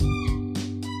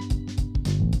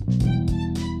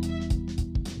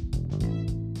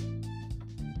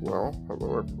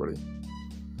everybody.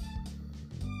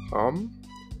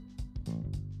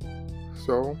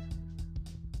 So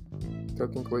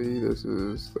technically this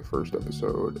is the first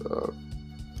episode of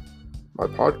my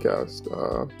podcast.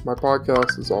 My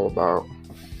podcast is all about,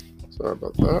 sorry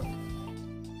about that.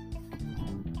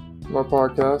 My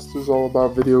podcast is all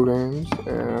about video games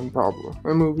and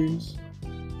movies.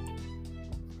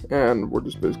 And we're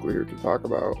just basically here to talk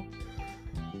about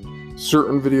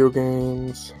certain video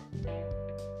games,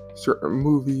 certain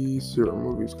movies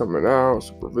coming out,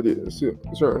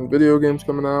 certain video games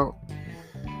coming out,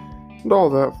 and all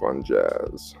that fun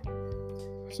jazz.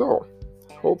 So,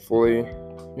 hopefully,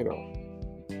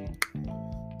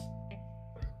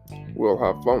 we'll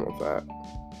have fun with that.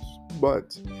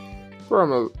 But,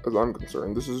 as I'm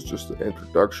concerned, this is just an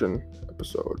introduction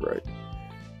episode, right?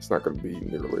 It's not going to be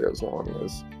nearly as long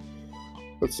as,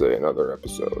 let's say, another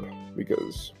episode,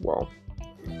 because, well,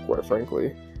 quite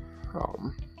frankly,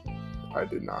 I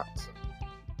did not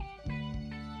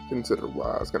consider what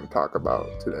I was going to talk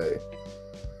about today.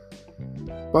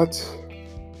 But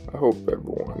I hope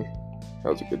everyone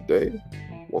has a good day.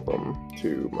 Welcome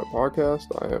to my podcast.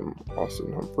 I am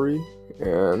Austin Humphrey,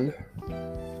 and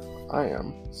I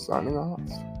am signing off.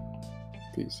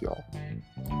 Peace, y'all.